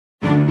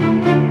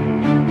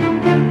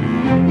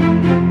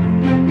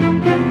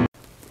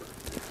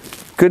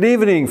Good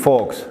evening,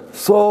 folks.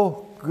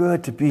 So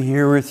good to be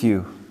here with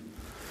you.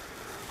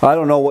 I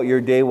don't know what your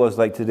day was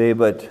like today,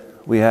 but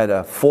we had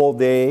a full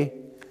day.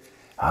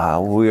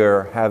 We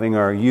are having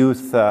our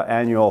youth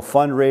annual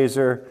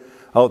fundraiser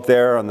out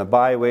there on the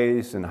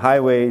byways and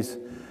highways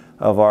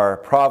of our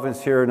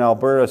province here in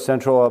Alberta,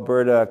 central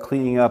Alberta,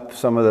 cleaning up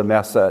some of the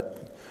mess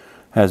that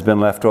has been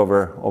left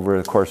over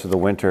the course of the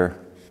winter.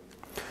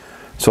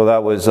 So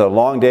that was a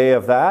long day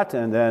of that,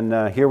 and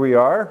then here we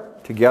are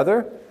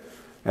together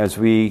as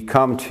we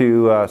come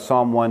to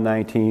Psalm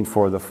 119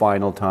 for the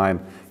final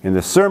time in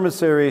the sermon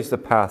series, The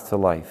Path to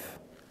Life.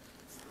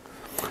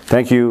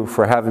 Thank you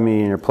for having me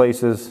in your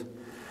places.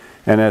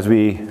 And as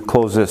we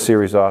close this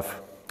series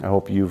off, I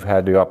hope you've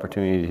had the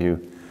opportunity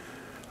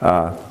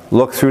to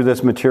look through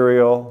this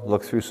material,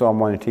 look through Psalm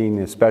 119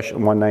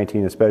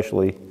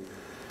 especially,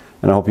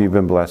 and I hope you've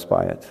been blessed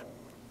by it.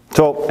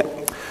 So, I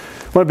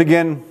want to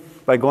begin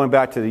by going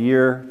back to the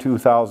year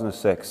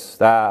 2006.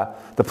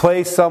 The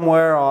place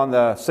somewhere on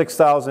the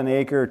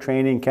 6,000-acre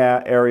training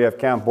area of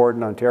Camp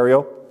Borden,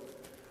 Ontario.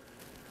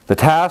 The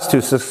task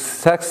to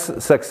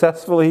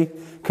successfully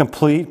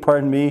complete,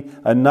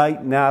 a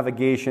night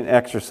navigation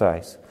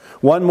exercise.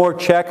 One more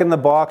check in the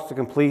box to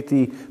complete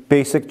the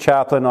basic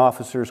chaplain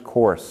officer's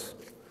course.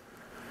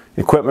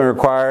 Equipment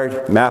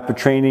required, map of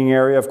training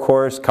area, of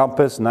course,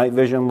 compass, night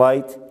vision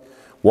light,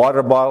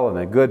 water bottle, and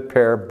a good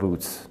pair of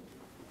boots.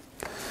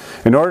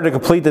 In order to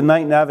complete the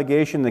night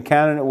navigation, the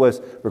candidate was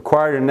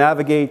required to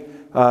navigate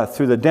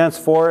through the dense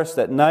forest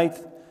at night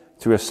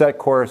through a set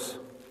course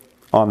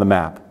on the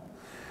map.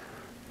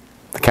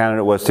 The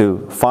candidate was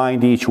to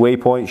find each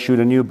waypoint, shoot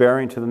a new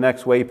bearing to the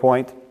next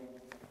waypoint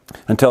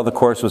until the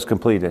course was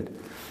completed.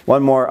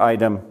 One more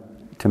item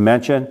to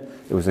mention.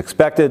 It was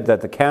expected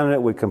that the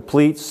candidate would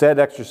complete said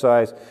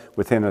exercise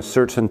within a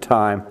certain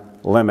time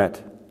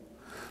limit.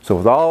 So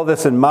with all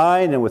this in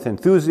mind and with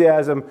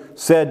enthusiasm,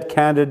 said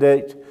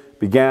candidate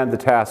began the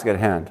task at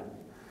hand,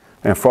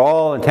 and for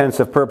all intents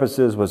and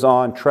purposes was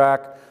on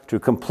track to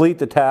complete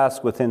the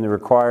task within the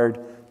required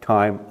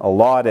time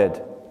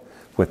allotted,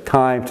 with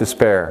time to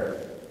spare.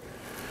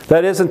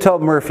 That is until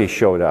Murphy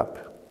showed up.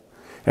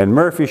 And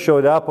Murphy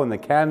showed up when the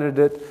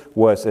candidate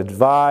was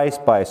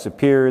advised by a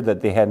superior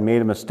that they had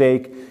made a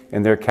mistake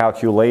in their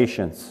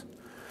calculations.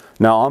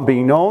 Now,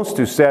 unbeknownst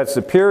to said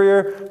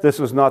superior, this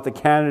was not the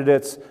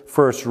candidate's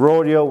first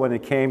rodeo when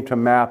it came to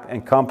map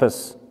and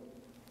compass.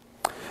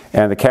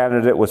 And the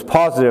candidate was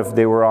positive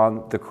they were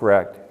on the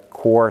correct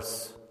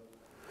course.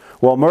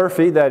 Well,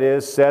 Murphy, that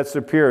is, said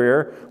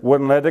superior,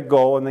 wouldn't let it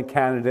go, and the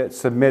candidate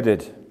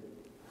submitted.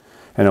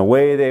 And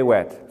away they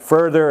went,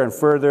 further and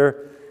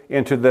further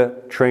into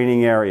the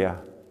training area.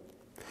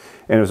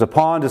 And it was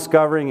upon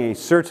discovering a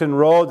certain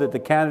road that the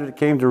candidate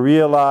came to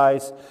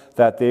realize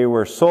that they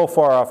were so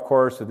far off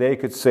course that they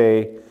could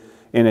say,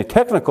 in a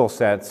technical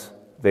sense,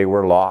 they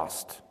were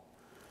lost.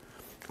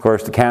 Of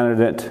course, the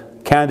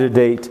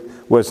candidate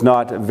was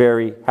not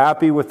very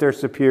happy with their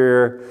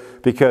superior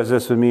because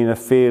this would mean a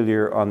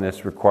failure on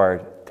this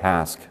required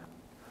task.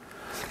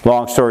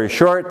 Long story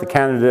short, the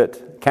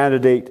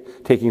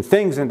candidate taking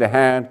things into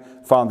hand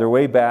found their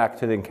way back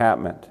to the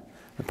encampment.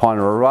 Upon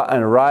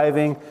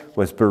arriving,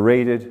 was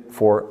berated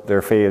for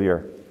their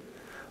failure.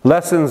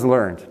 Lessons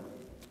learned.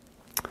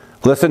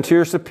 Listen to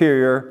your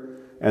superior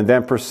and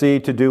then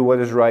proceed to do what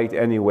is right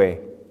anyway.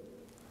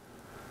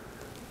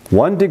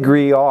 1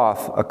 degree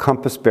off a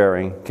compass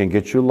bearing can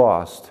get you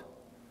lost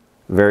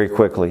very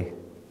quickly.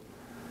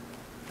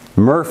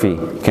 Murphy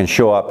can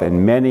show up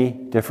in many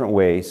different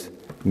ways,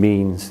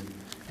 means,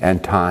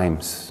 and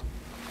times.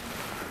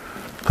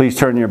 Please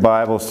turn your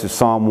Bibles to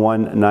Psalm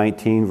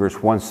 119, verse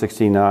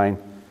 169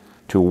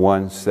 to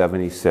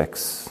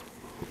 176.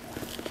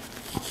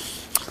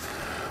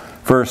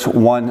 Verse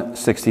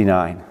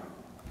 169.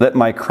 Let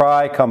my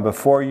cry come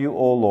before you,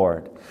 O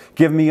Lord.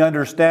 Give me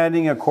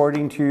understanding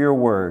according to your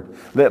word.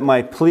 Let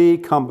my plea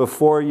come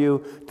before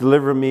you.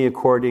 Deliver me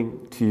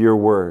according to your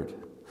word.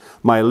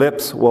 My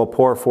lips will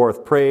pour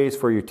forth praise,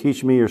 for you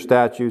teach me your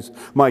statutes.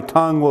 My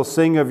tongue will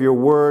sing of your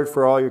word,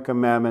 for all your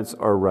commandments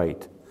are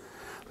right.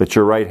 Let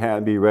your right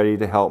hand be ready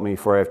to help me,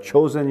 for I have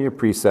chosen your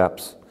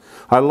precepts.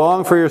 I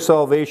long for your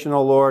salvation,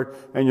 O Lord,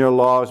 and your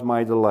law is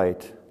my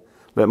delight.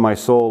 Let my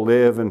soul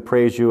live and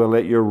praise you, and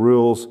let your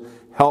rules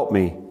help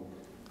me.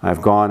 I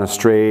have gone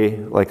astray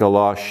like a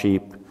lost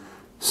sheep.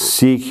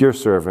 Seek your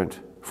servant,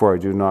 for I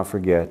do not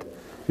forget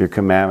your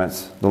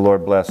commandments. The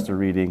Lord bless the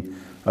reading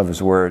of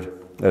his word.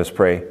 Let us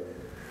pray.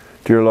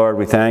 Dear Lord,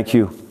 we thank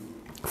you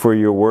for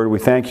your word. We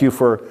thank you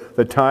for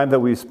the time that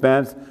we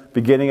spent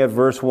beginning at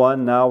verse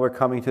 1. Now we're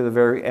coming to the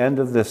very end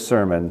of this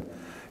sermon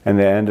and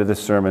the end of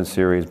this sermon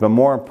series. But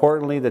more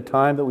importantly, the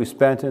time that we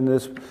spent in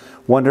this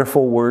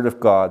wonderful word of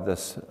God,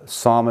 this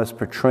psalmist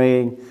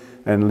portraying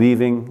and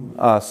leaving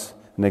us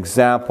an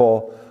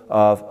example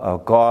of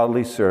a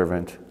godly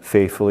servant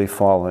faithfully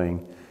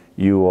following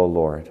you, O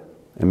Lord.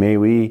 And may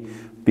we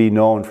be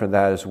known for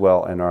that as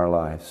well in our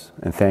lives.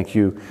 And thank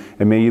you,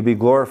 and may you be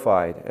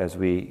glorified as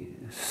we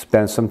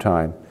spend some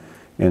time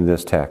in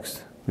this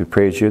text. We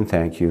praise you and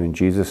thank you in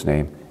Jesus'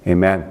 name.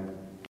 Amen.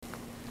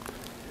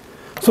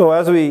 So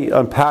as we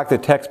unpack the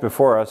text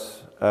before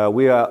us,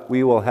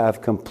 we will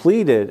have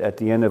completed at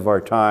the end of our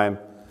time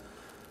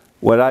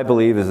what I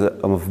believe is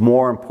of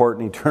more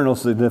important eternal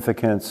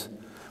significance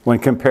when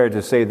compared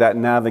to, say, that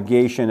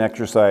navigation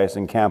exercise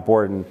in Camp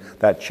Borden,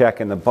 that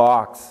check in the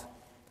box.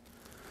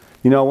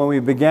 You know, when we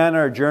began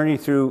our journey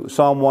through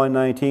Psalm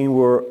 119,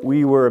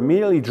 we were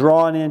immediately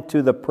drawn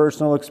into the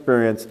personal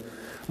experience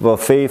of a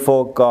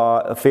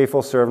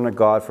faithful servant of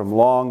God from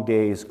long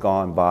days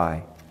gone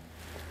by.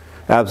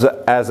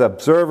 As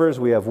observers,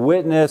 we have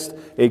witnessed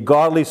a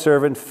godly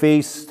servant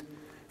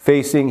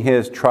facing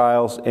his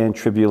trials and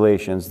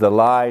tribulations, the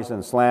lies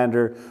and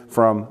slander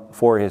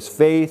for his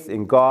faith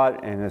in God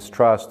and his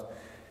trust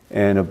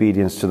and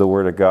obedience to the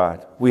Word of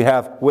God. We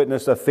have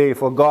witnessed a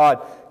faithful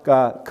God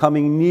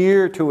coming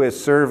near to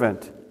his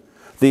servant.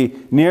 The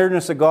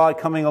nearness of God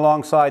coming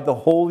alongside the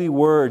Holy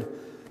Word,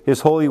 His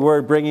Holy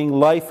Word, bringing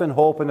life and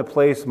hope in a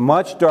place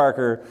much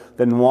darker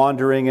than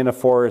wandering in a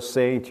forest,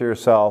 saying to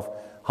yourself,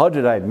 "How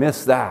did I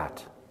miss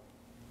that?"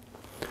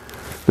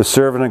 The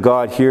servant of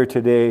God here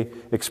today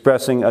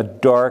expressing a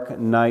dark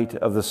night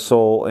of the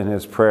soul in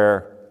his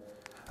prayer.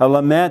 A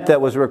lament that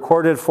was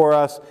recorded for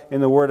us in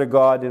the Word of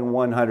God in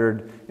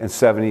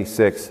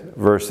 176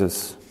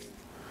 verses.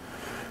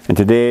 And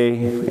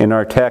today, in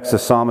our text, the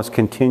psalmist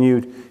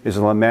continued his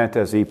lament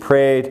as he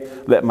prayed,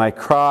 "Let my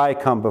cry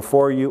come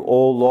before you,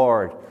 O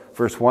Lord."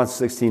 Verse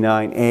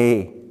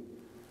 169a.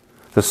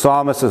 The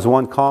psalmist, as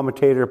one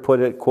commentator put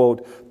it,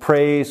 quote,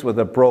 "prays with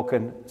a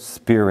broken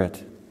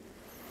spirit."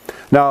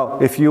 Now,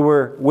 if you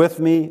were with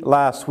me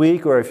last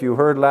week, or if you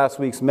heard last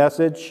week's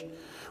message,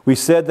 we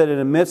said that in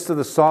the midst of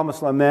the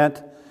psalmist's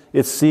lament,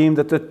 it seemed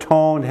that the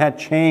tone had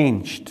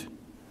changed.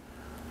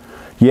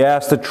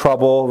 Yes, the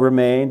trouble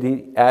remained.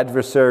 The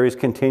adversaries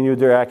continued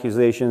their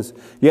accusations.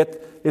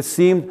 Yet it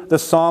seemed the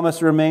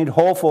psalmist remained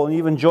hopeful and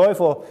even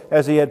joyful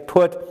as he had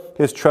put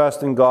his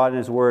trust in God and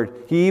His Word.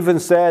 He even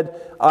said,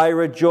 "I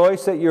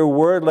rejoice at your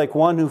word like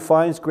one who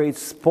finds great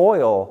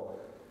spoil."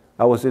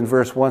 That was in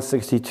verse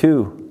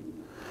 162.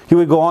 He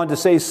would go on to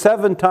say,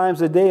 "7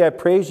 times a day I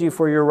praise you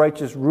for your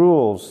righteous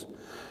rules.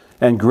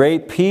 And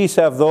great peace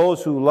have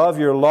those who love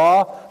your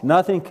law.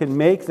 Nothing can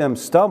make them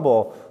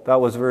stumble." That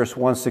was verse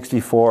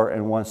 164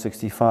 and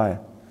 165.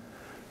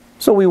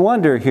 So we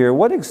wonder here,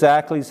 what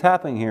exactly is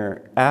happening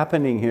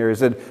here?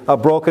 Is it a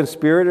broken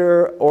spirit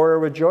or a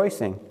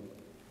rejoicing?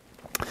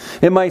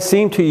 It might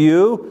seem to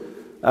you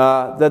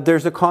that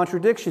there's a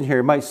contradiction here.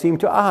 It might seem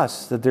to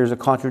us that there's a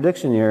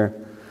contradiction here.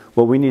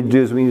 What we need to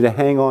do is we need to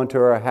hang on to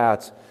our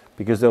hats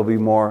because there'll be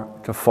more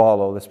to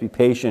follow. Let's be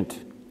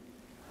patient.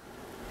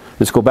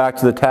 Let's go back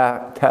to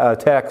the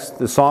text.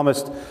 The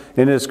psalmist,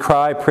 in his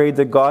cry, prayed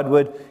that God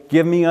would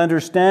give me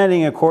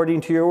understanding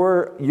according to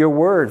your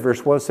word.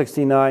 Verse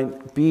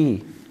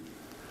 169b.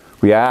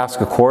 We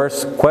ask, of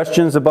course,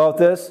 questions about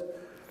this.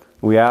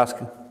 We ask,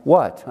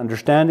 what?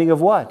 Understanding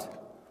of what?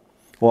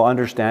 Well,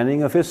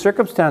 understanding of his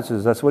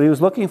circumstances. That's what he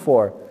was looking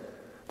for.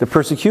 The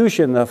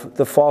persecution, the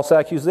false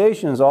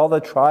accusations, all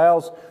the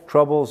trials,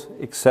 troubles,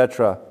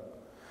 etc.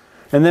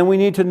 And then we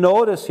need to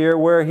notice here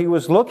where he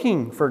was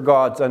looking for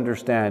God's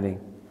understanding.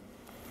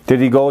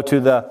 Did he go to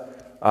the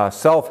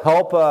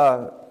self-help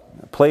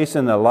place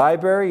in the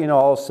library? You know,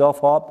 all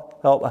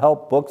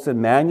self-help books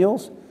and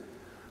manuals?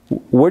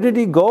 Where did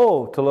he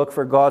go to look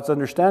for God's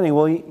understanding?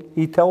 Well,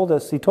 he told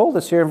us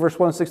here in verse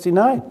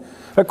 169.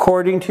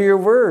 According to your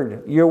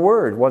word,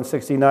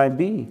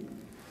 169b.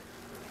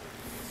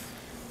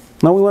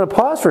 Now we want to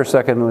pause for a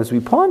second as we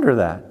ponder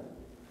that.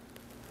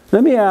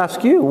 Let me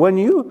ask you, when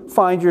you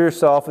find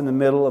yourself in the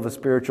middle of a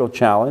spiritual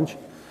challenge,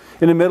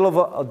 in the middle of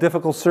a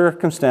difficult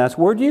circumstance,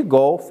 where do you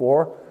go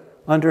for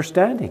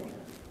understanding?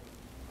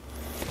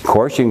 Of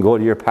course, you can go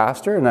to your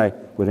pastor, and I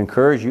would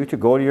encourage you to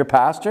go to your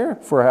pastor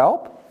for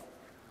help.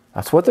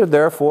 That's what they're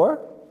there for.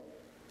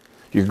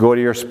 You go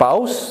to your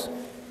spouse,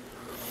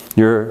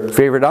 your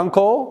favorite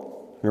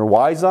uncle, your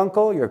wise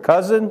uncle, your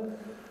cousin,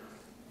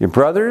 your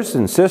brothers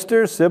and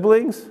sisters,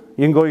 siblings.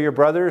 You can go to your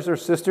brothers or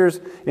sisters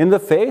in the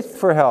faith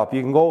for help.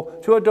 You can go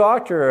to a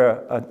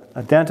doctor,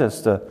 a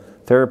dentist, a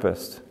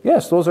therapist.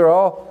 Yes, those are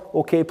all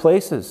okay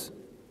places.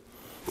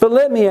 But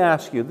let me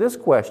ask you this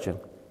question.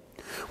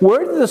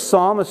 Where did the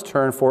psalmist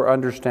turn for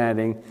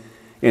understanding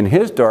in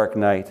his dark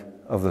night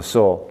of the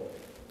soul?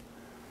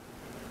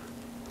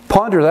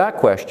 Ponder that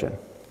question.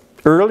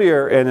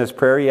 Earlier in his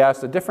prayer, he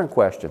asked a different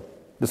question.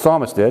 The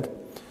psalmist did.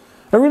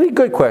 A really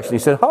good question. He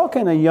said, how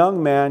can a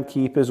young man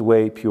keep his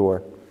way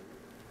pure?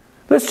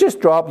 Let's just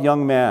drop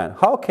young man.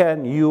 How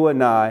can you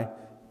and I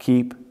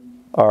keep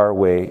our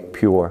way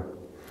pure?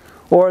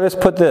 Or let's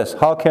put this.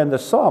 How can the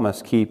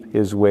psalmist keep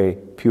his way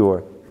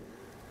pure?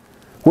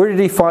 Where did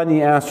he find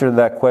the answer to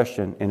that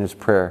question in his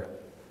prayer?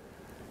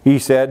 He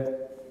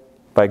said,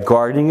 by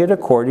guarding it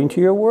according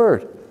to your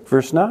word.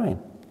 Verse 9.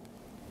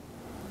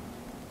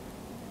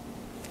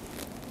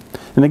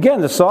 And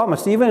again, the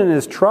psalmist, even in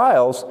his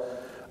trials,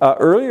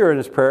 earlier in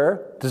his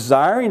prayer,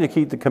 desiring to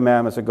keep the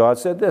commandments of God,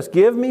 said this,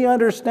 give me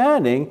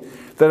understanding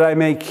that I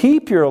may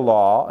keep your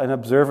law and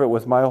observe it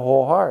with my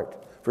whole heart.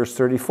 Verse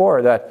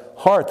 34, that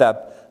heart,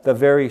 the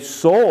very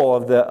soul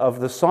of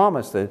the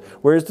psalmist,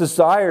 where his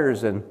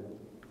desires and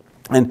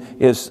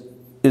his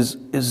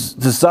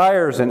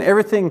desires and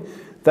everything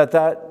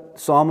that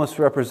psalmist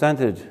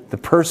represented, the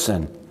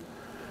person.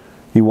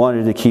 He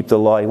wanted to keep the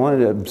law. He wanted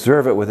to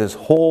observe it with his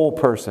whole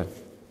person.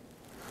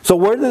 So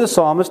where did the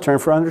psalmist turn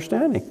for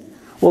understanding?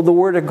 Well, the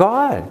Word of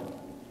God.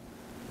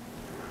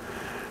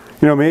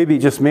 You know, maybe,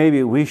 just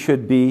maybe, we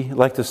should be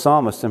like the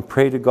psalmist and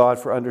pray to God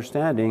for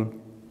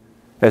understanding,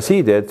 as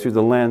he did, through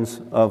the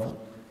lens of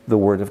the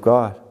Word of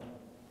God.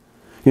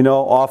 You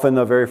know, often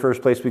the very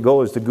first place we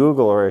go is to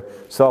Google or a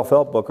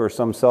self-help book or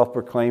some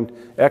self-proclaimed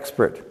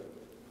expert.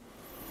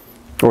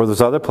 Or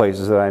those other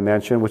places that I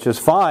mentioned, which is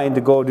fine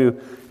to go to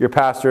your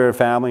pastor,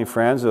 family,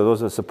 friends, or those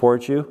that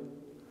support you.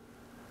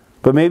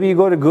 But maybe you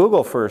go to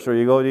Google first, or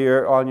you go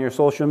to on your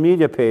social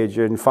media page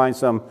and find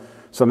some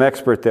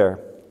expert there.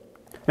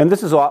 And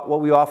this is what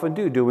we often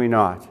do we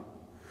not?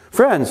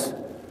 Friends,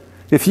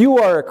 if you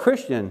are a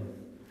Christian,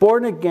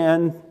 born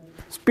again,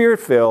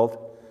 Spirit-filled,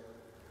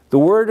 the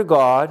Word of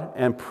God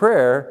and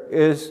prayer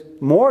is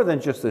more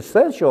than just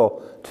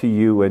essential to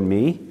you and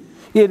me.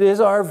 It is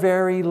our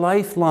very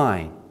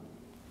lifeline.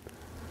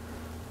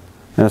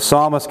 And the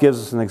psalmist gives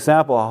us an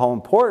example of how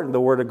important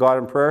the Word of God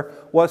and prayer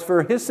was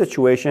for his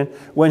situation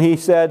when he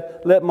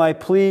said, "Let my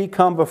plea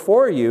come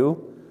before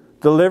you,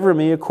 deliver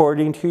me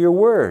according to your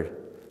word."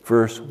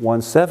 Verse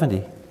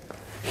 170.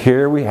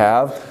 Here we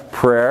have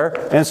prayer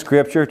and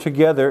Scripture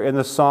together in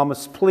the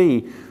psalmist's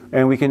plea.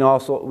 And we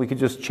could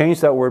just change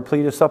that word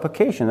plea to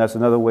supplication. That's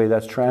another way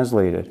that's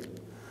translated.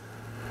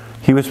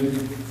 He was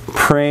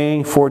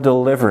praying for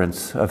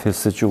deliverance of his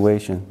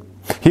situation.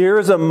 Here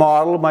is a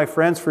model, my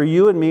friends, for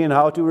you and me in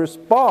how to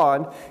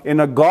respond in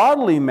a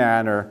godly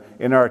manner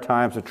in our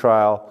times of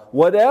trial,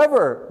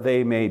 whatever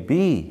they may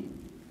be.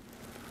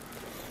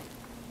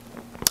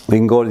 We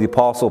can go to the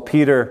Apostle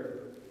Peter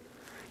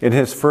in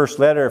his first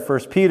letter,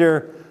 1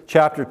 Peter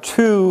chapter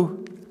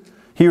 2.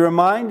 He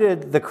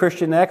reminded the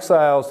Christian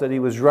exiles that he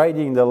was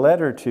writing the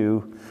letter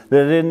to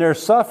that in their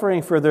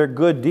suffering for their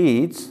good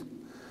deeds,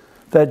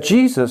 that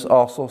Jesus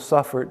also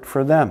suffered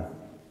for them.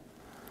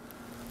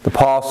 The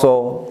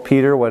Apostle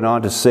Peter went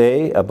on to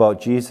say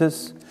about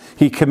Jesus,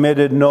 "He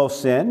committed no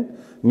sin,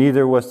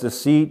 neither was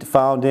deceit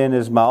found in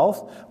his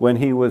mouth. When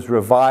he was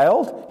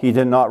reviled, he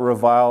did not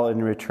revile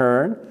in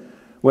return.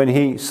 When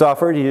he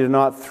suffered, he did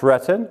not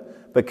threaten,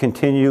 but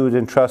continued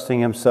entrusting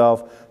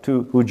himself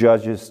to who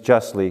judges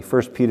justly."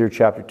 1 Peter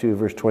chapter 2,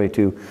 verse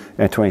 22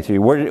 and 23.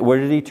 Where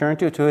did he turn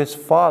to? To his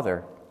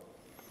Father.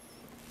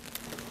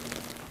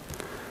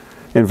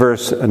 In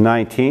verse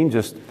 19,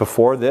 just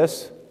before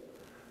this,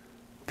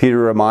 Peter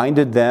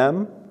reminded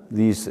them,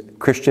 these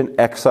Christian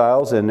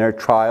exiles in their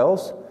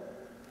trials,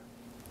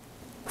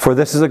 "For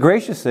this is a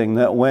gracious thing,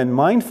 that when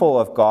mindful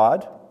of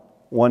God,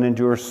 one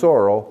endures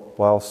sorrow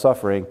while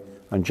suffering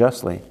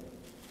unjustly."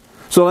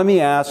 So let me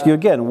ask you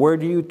again, where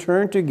do you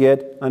turn to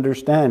get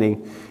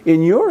understanding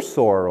in your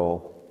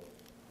sorrow?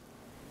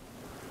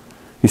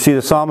 You see,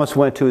 the psalmist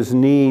went to his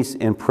knees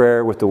in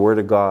prayer with the Word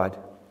of God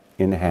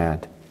in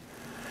hand.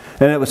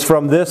 And it was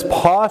from this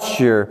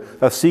posture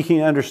of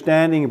seeking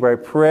understanding by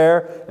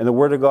prayer and the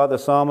Word of God, the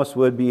psalmist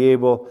would be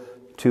able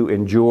to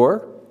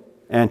endure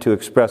and to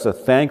express a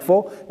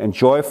thankful and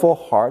joyful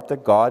heart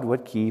that God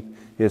would keep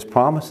His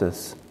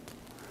promises.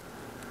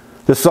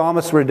 The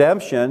psalmist's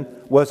redemption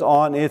was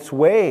on its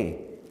way.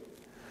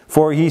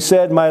 For he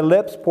said, "My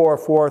lips pour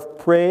forth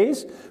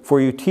praise,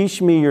 for you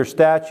teach me your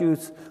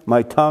statutes.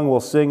 My tongue will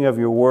sing of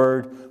your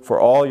word, for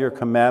all your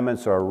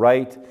commandments are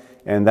right."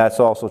 And that's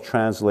also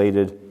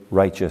translated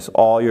righteous.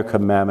 All your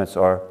commandments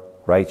are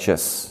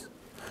righteous.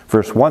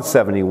 Verse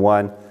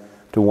 171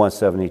 to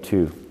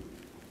 172.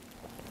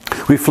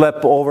 We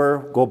flip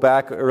over, go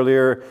back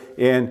earlier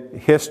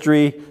in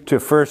history to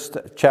 1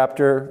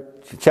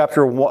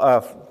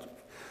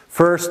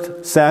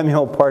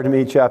 Samuel,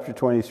 chapter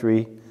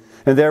 23.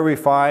 And there we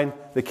find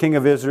the king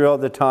of Israel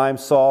at the time,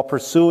 Saul,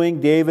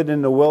 pursuing David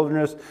in the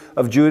wilderness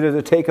of Judah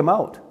to take him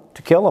out,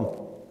 to kill him.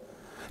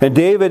 And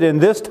David, in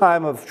this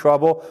time of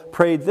trouble,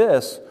 prayed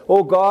this,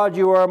 "O God,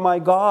 you are my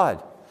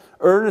God.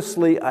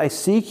 Earnestly I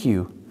seek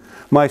you.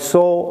 My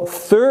soul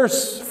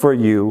thirsts for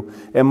you,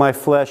 and my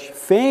flesh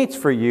faints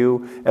for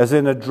you, as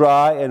in a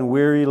dry and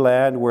weary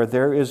land where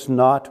there is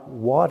not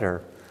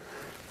water."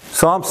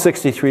 Psalm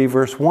 63,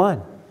 verse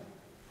 1.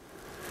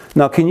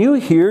 Now, can you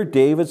hear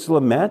David's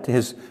lament,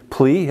 his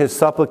plea, his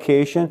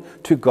supplication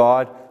to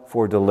God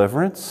for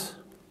deliverance?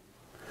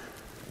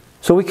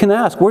 So we can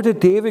ask, where did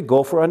David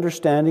go for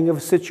understanding of a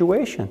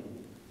situation?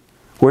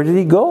 Where did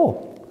he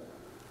go?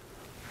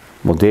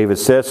 Well, David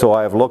said, "So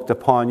I have looked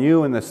upon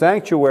you in the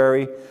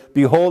sanctuary,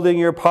 beholding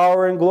your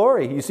power and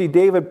glory." You see,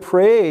 David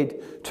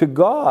prayed to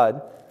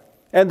God,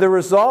 and the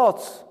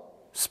results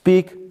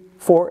speak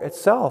for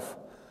itself.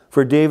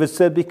 For David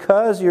said,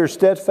 "Because your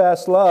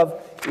steadfast love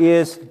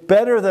is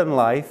better than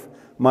life,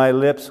 my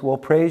lips will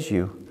praise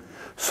you.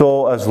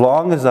 So as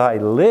long as I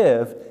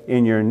live,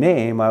 in your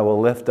name I will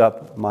lift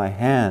up my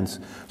hands."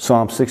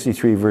 Psalm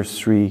 63, verse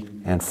 3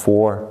 and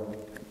 4.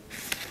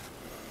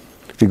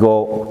 We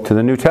go to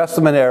the New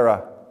Testament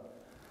era.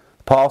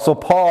 Apostle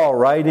Paul,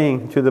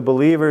 writing to the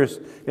believers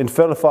in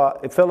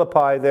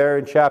Philippi there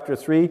in chapter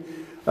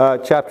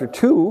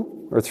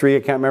 2 or 3, I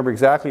can't remember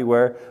exactly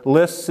where,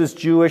 lists his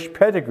Jewish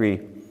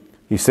pedigree.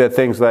 He said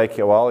things like,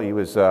 well, he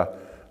was born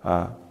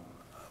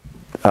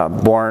from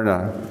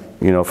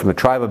the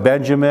tribe of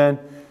Benjamin.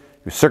 He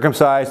was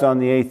circumcised on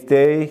the 8th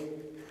day.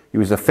 He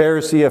was a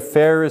Pharisee of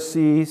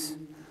Pharisees.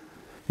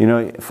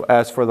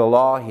 As for the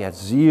law, he had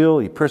zeal.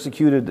 He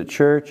persecuted the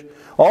church.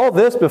 All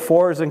this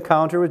before his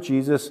encounter with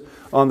Jesus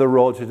on the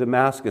road to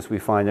Damascus, we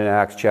find in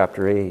Acts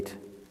chapter 8.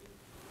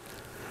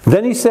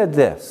 Then he said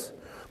this,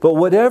 "But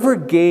whatever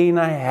gain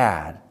I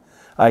had,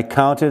 I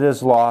counted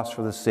as loss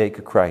for the sake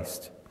of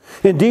Christ.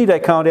 Indeed, I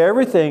count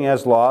everything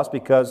as loss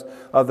because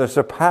of the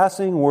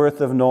surpassing worth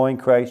of knowing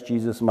Christ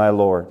Jesus my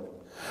Lord.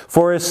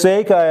 For his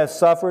sake I have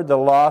suffered the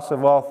loss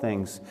of all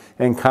things,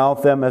 and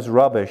count them as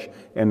rubbish,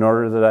 in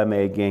order that I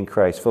may gain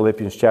Christ."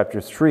 Philippians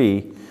chapter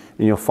 3,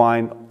 and you'll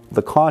find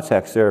the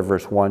context there,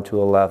 verse 1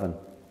 to 11.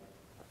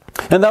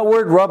 And that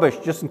word rubbish,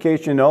 just in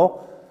case you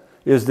know,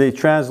 is the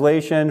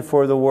translation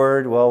for the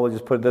word, well, we'll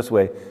just put it this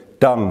way,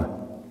 dung.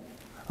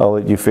 I'll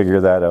let you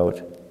figure that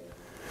out.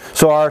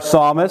 So our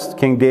psalmist,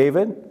 King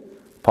David,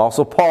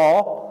 Apostle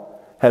Paul,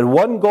 had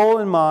one goal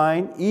in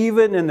mind,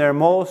 even in their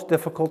most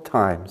difficult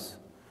times.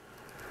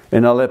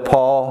 And I'll let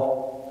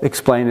Paul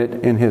explain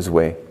it in his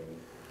way.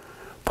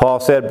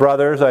 Paul said,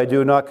 "Brothers, I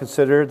do not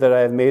consider that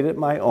I have made it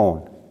my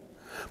own.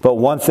 But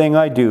one thing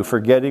I do,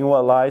 forgetting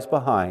what lies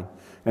behind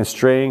and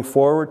straying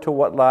forward to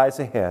what lies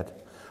ahead,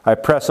 I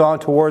press on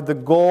toward the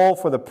goal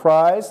for the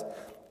prize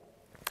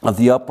of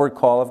the upward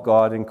call of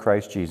God in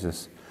Christ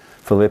Jesus."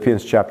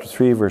 Philippians chapter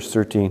 3, verse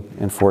 13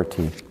 and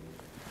 14.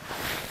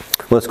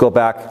 Let's go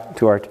back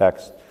to our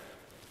text.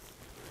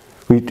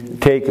 We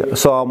take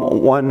verse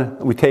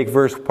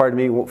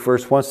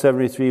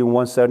 173 and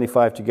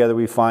 175 together.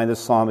 We find the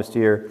psalmist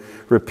here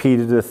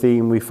repeated the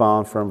theme we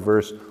found from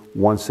verse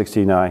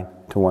 169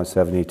 to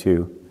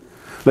 172.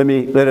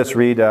 Let us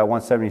read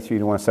 173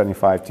 to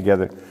 175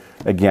 together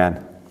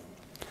again.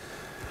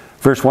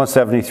 Verse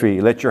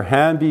 173, "Let your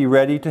hand be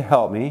ready to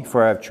help me,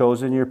 for I have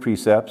chosen your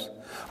precepts.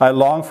 I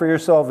long for your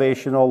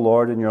salvation, O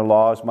Lord, and your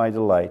law is my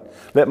delight.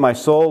 Let my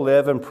soul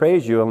live and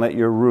praise you, and let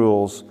your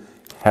rules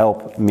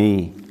help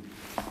me."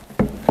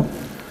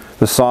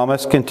 The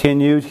psalmist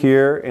continued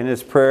here in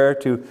his prayer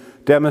to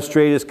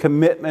demonstrate his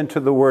commitment to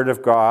the Word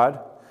of God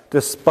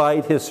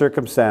despite his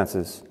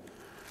circumstances.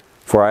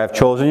 "For I have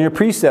chosen your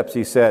precepts,"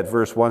 he said,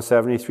 verse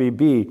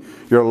 173b.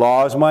 "Your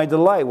law is my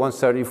delight,"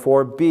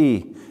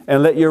 174b.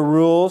 "And let your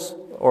rules,"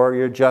 or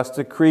your just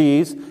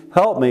decrees,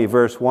 "help me,"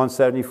 verse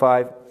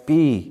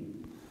 175b.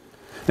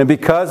 And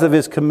because of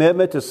his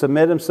commitment to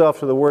submit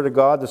himself to the Word of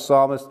God, the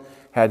psalmist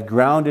had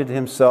grounded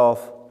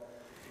himself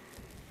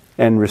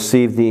and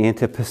received the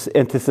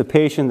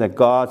anticipation that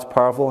God's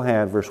powerful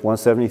hand, verse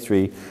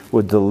 173,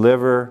 would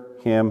deliver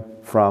him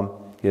from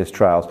his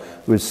trials.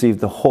 We received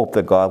the hope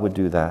that God would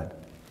do that.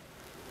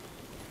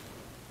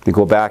 We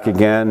go back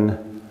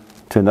again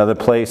to another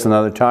place,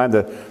 another time.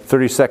 The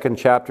 32nd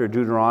chapter of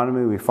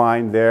Deuteronomy, we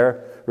find there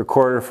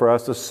recorded for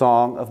us the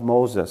Song of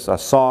Moses, a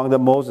song that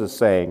Moses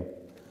sang.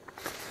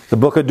 The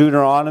book of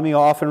Deuteronomy,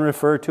 often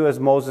referred to as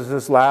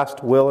Moses'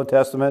 last will and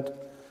testament.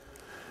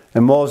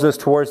 And Moses,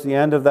 towards the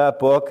end of that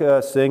book,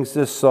 sings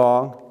this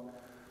song.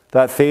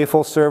 That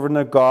faithful servant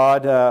of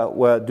God,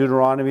 what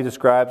Deuteronomy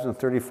describes in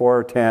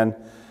 34:10,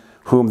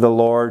 whom the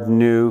Lord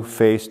knew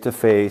face to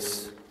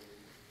face.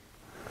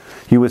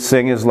 He would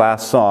sing his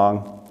last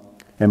song.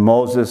 And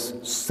Moses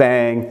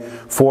sang,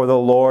 "For the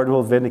Lord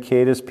will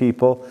vindicate his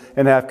people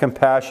and have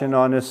compassion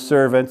on his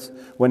servants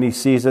when he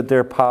sees that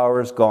their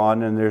power is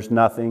gone and there's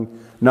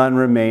none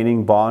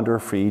remaining, bond or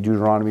free."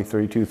 Deuteronomy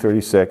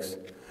 32:36.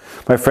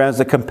 My friends,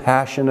 the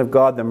compassion of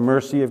God, the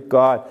mercy of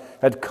God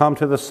had come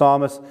to the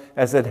psalmist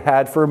as it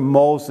had for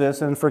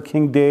Moses and for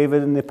King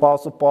David and the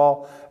Apostle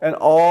Paul and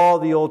all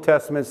the Old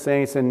Testament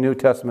saints and New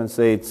Testament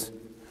saints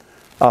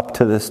up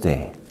to this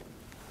day.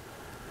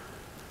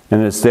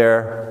 And it's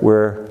there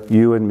where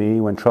you and me,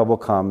 when trouble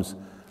comes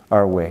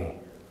our way,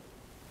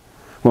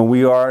 when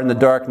we are in the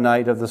dark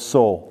night of the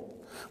soul,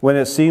 when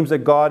it seems that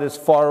God is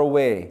far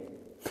away,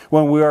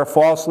 when we are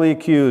falsely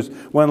accused,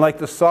 when, like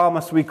the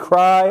psalmist, we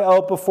cry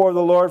out before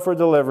the Lord for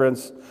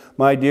deliverance.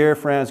 My dear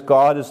friends,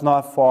 God is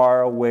not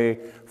far away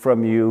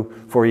from you,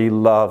 for He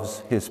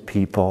loves His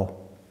people.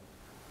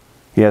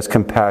 He has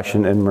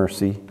compassion and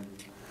mercy.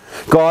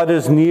 God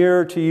is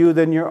nearer to you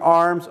than your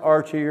arms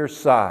are to your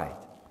side.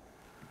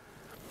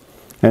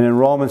 And in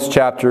Romans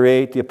chapter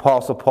 8, the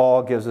Apostle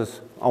Paul gives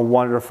us a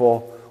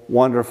wonderful,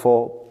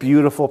 wonderful,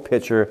 beautiful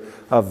picture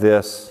of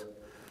this.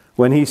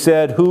 When he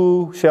said,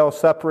 "Who shall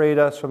separate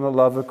us from the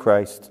love of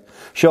Christ?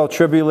 Shall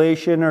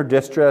tribulation or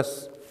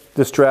distress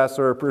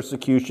or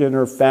persecution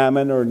or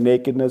famine or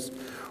nakedness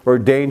or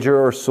danger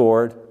or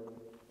sword?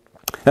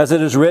 As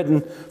it is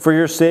written, for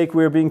your sake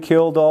we are being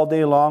killed all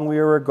day long. We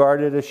are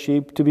regarded as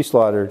sheep to be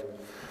slaughtered.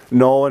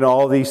 No, in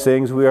all these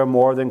things we are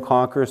more than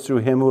conquerors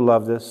through Him who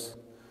loved us.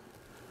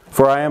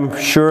 For I am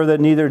sure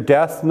that neither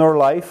death nor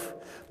life,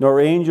 nor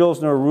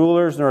angels, nor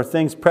rulers, nor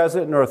things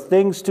present, nor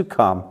things to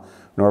come,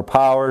 nor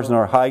powers,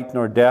 nor height,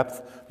 nor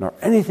depth, nor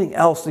anything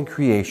else in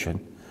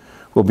creation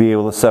will be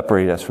able to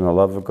separate us from the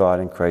love of God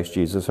in Christ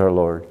Jesus our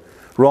Lord.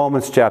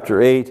 Romans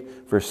chapter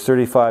 8, verse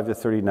 35 to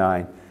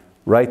 39.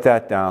 Write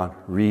that down.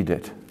 Read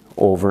it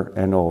over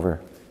and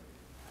over.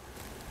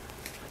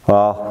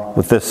 Well,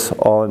 with this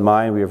all in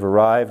mind, we have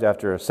arrived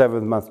after a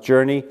 7-month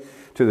journey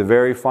to the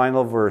very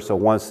final verse of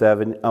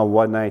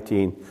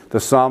 119. The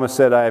psalmist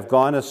said, I have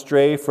gone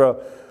astray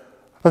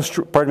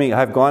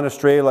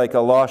like a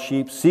lost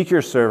sheep. Seek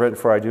your servant,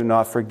 for I do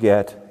not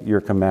forget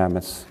your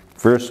commandments.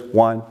 Verse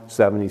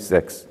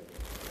 176.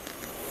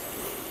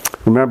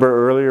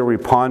 Remember earlier we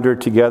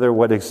pondered together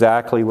what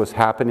exactly was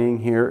happening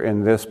here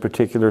in this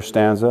particular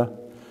stanza.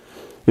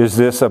 Is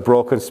this a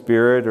broken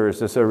spirit or is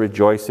this a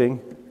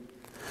rejoicing?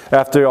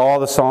 After all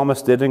the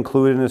psalmist did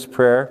include in his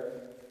prayer,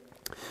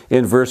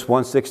 in verse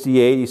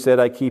 168 he said,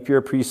 I keep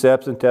your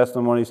precepts and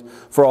testimonies,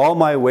 for all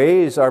my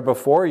ways are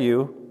before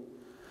you.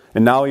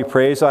 And now he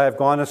prays, I have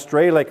gone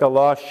astray like a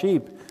lost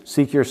sheep.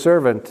 Seek your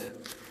servant.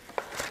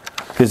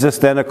 Is this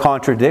then a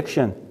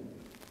contradiction?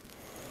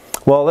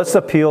 Well, let's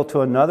appeal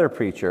to another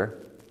preacher,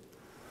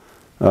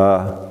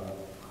 a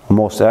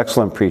most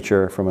excellent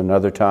preacher from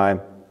another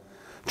time.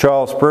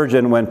 Charles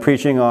Spurgeon, when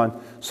preaching on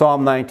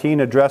Psalm 19,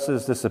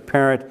 addresses this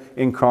apparent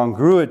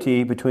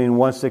incongruity between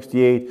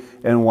 168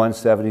 and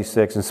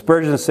 176. And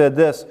Spurgeon said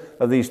this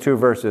of these two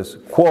verses,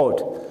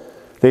 quote,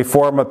 they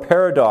form a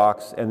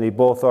paradox and they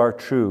both are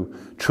true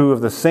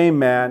of the same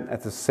man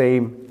at the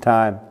same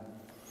time.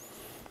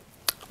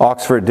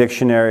 Oxford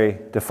Dictionary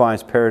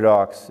defines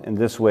paradox in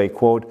this way,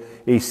 quote,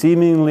 a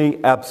seemingly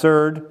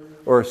absurd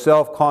or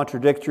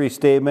self-contradictory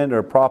statement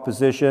or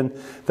proposition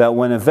that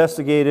when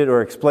investigated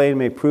or explained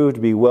may prove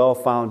to be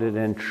well-founded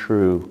and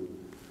true.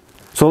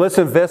 So let's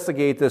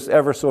investigate this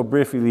ever so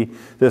briefly,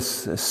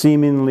 this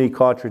seemingly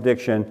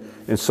contradiction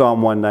in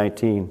Psalm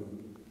 119.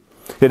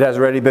 It has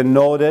already been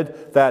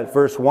noted that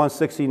verse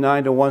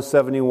 169 to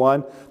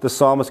 171, the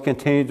psalmist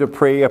continued to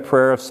pray a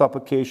prayer of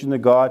supplication to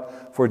God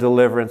for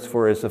deliverance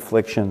for his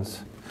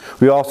afflictions.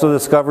 We also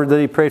discovered that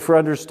he prayed for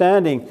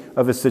understanding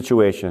of his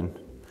situation,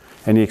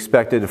 and he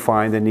expected to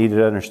find the needed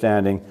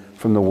understanding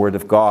from the Word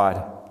of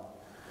God.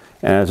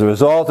 And as a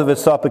result of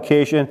his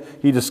supplication,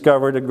 he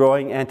discovered a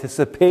growing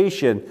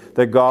anticipation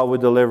that God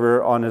would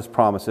deliver on his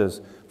promises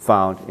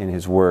found in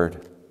his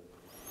Word.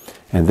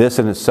 And this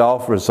in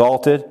itself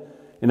resulted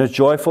in a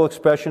joyful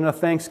expression of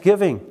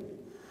thanksgiving.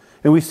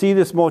 And we see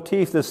this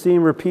motif, this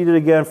theme repeated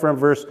again from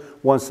verse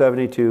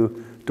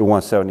 172 to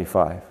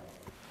 175.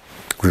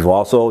 We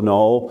also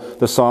know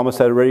the psalmist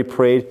had already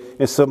prayed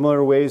in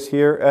similar ways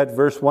here at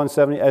verse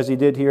 170 as he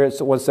did here at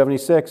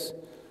 176.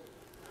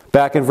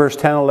 Back in verse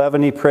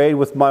 10-11 he prayed,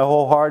 with my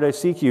whole heart I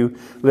seek you,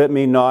 let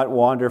me not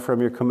wander from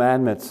your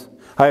commandments.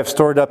 I have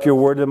stored up your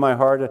word in my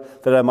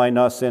heart that I might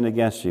not sin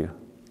against you.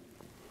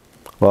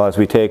 Well, as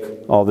we take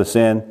all this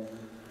in,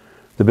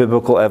 the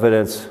biblical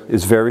evidence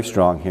is very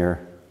strong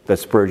here that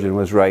Spurgeon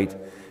was right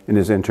in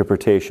his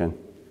interpretation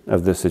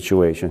of this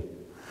situation.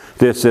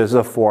 This is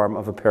a form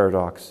of a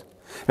paradox,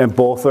 and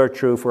both are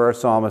true for our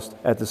psalmist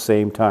at the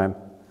same time.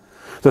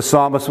 The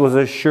psalmist was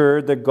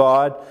assured that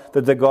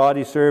the God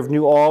he served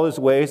knew all his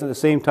ways, and at the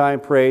same time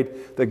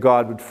prayed that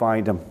God would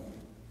find him.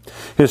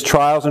 His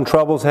trials and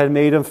troubles had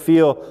made him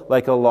feel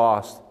like a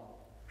lost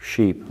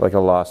sheep, like a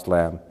lost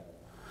lamb.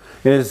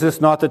 And is this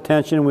not the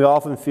tension we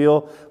often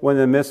feel when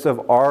in the midst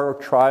of our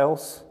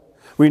trials?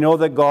 We know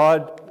that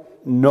God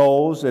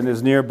knows and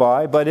is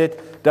nearby, but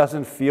it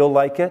doesn't feel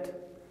like it.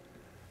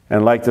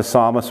 And like the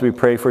psalmist, we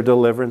pray for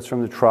deliverance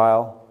from the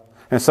trial.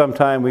 And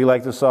sometimes we,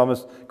 like the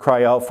psalmist,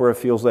 cry out for it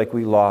feels like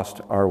we lost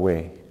our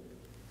way.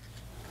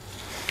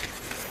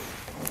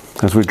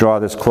 As we draw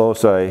this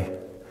close, I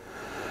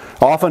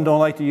often don't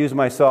like to use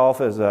myself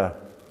as an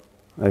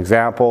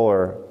example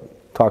or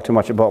talk too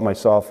much about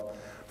myself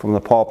from the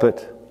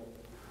pulpit.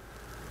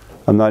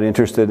 I'm not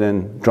interested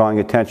in drawing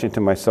attention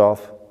to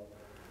myself.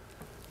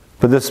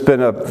 But this has been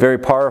a very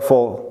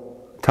powerful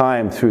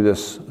time through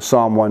this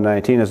Psalm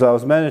 119. As I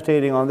was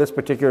meditating on this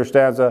particular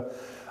stanza,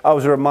 I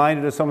was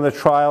reminded of some of the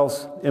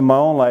trials in my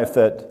own life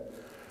that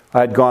I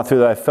had gone through,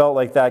 that I felt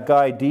like that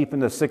guy deep in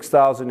the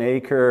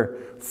 6,000-acre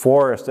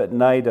forest at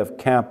night of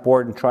Camp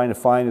Borden trying to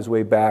find his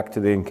way back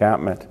to the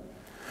encampment,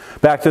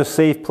 back to a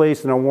safe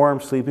place in a warm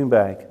sleeping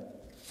bag.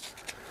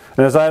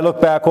 And as I look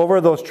back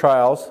over those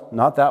trials,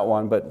 not that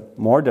one, but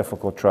more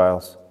difficult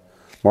trials,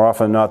 more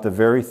often than not, the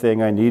very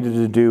thing I needed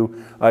to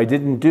do, I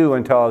didn't do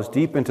until I was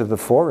deep into the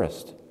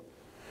forest.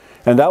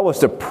 And that was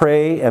to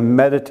pray and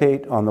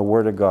meditate on the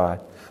Word of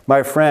God.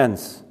 My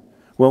friends,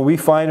 when we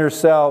find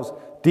ourselves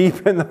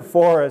deep in the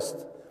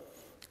forest,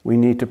 we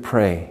need to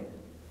pray.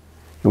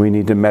 And we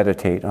need to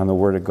meditate on the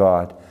Word of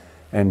God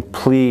and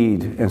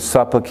plead and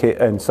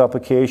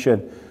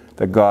supplication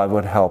that God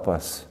would help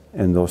us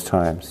in those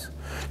times.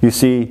 You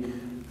see,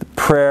 the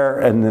prayer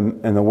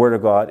and the Word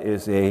of God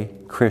is a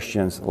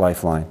Christian's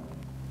lifeline.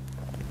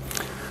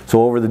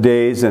 So over the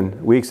days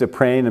and weeks of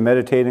praying and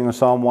meditating on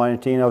Psalm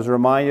 118, I was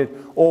reminded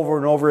over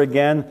and over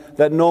again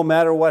that no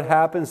matter what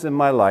happens in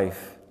my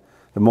life,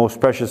 the most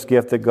precious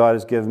gift that God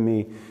has given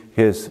me,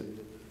 His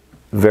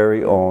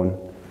very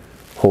own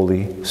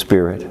Holy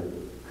Spirit.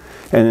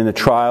 And in the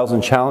trials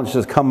and challenges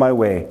that come my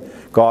way,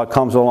 God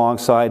comes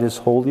alongside His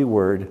holy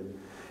word.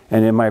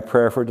 And in my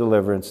prayer for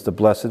deliverance, the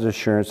blessed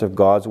assurance of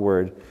God's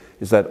word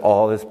is that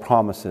all His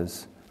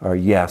promises are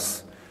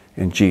yes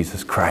in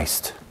Jesus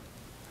Christ.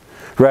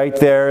 Right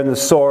there in the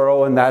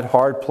sorrow, in that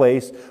hard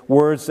place,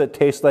 words that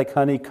taste like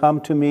honey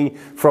come to me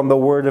from the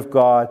Word of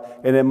God.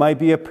 And it might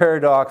be a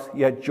paradox,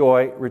 yet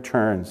joy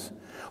returns.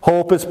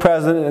 Hope is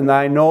present, and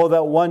I know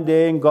that one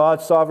day in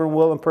God's sovereign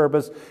will and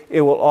purpose,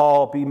 it will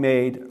all be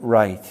made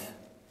right.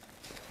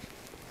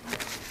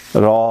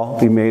 It'll all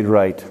be made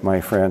right, my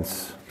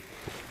friends.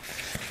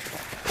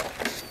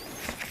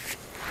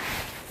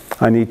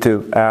 I need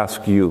to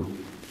ask you.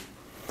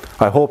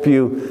 I hope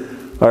you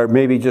or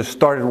maybe just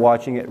started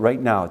watching it right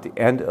now at the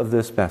end of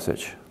this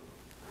message.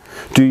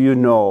 Do you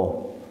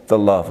know the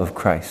love of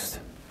Christ?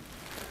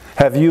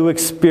 Have you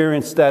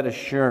experienced that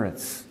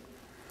assurance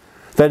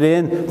that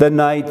in the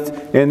night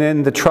and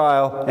in the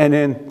trial and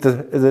in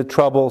the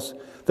troubles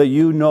that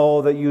you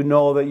know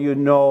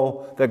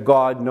that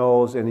God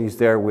knows and He's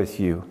there with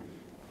you?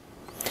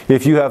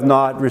 If you have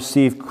not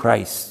received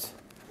Christ,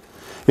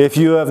 if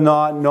you have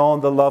not known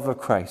the love of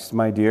Christ,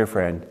 my dear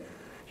friend,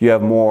 you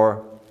have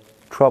more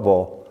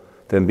trouble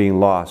than being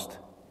lost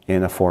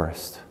in a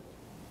forest.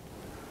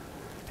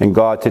 And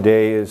God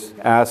today is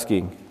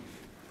asking,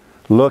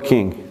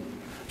 looking,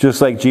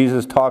 just like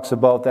Jesus talks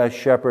about that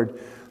shepherd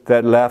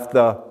that left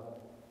the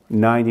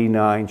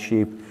 99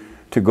 sheep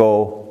to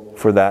go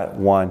for that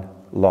one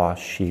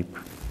lost sheep.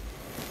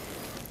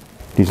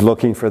 He's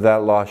looking for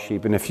that lost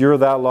sheep. And if you're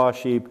that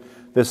lost sheep,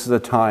 this is the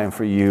time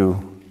for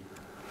you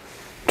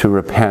to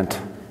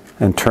repent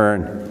and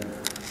turn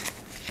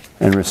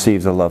and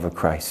receive the love of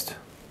Christ.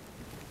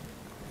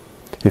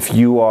 If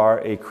you are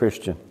a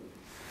Christian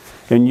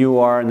and you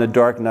are in the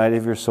dark night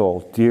of your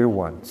soul, dear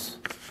ones,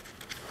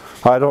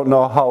 I don't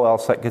know how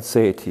else I could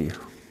say it to you.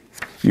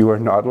 You are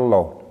not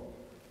alone.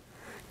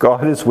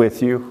 God is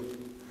with you.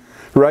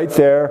 Right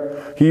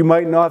there. You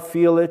might not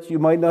feel it. You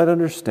might not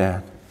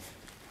understand.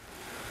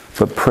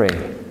 But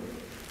pray.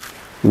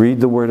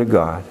 Read the Word of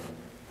God.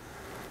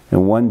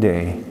 And one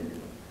day,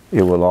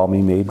 it will all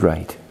be made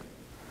right.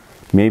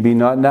 Maybe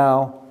not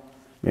now.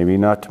 Maybe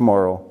not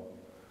tomorrow.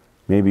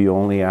 Maybe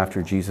only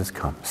after Jesus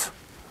comes.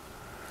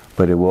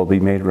 But it will be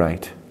made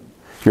right.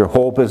 Your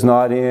hope is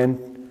not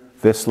in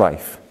this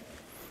life.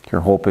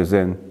 Your hope is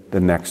in the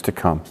next to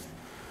come.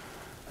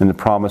 And the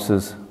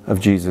promises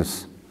of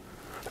Jesus,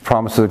 the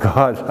promises of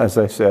God, as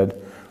I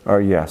said, are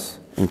yes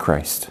in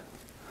Christ.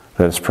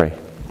 Let us pray.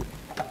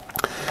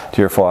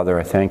 Dear Father,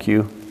 I thank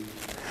you.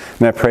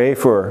 And I pray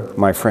for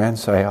my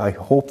friends. I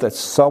hope that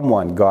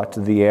someone got to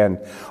the end.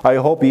 I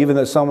hope even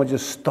that someone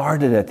just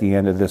started at the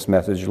end of this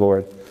message,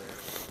 Lord.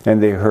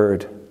 And they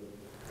heard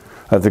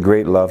of the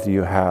great love that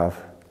you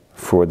have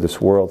for this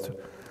world.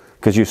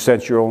 Because you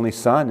sent your only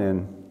Son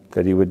and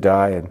that He would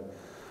die and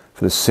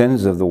for the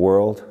sins of the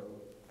world.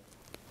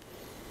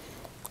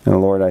 And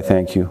Lord, I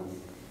thank you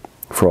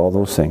for all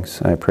those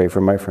things. I pray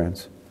for my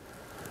friends.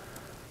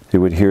 They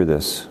would hear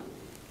this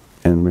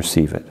and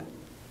receive it.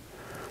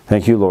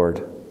 Thank you,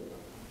 Lord.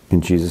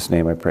 In Jesus'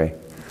 name I pray.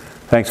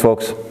 Thanks,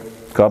 folks.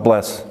 God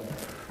bless.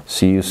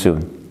 See you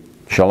soon.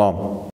 Shalom.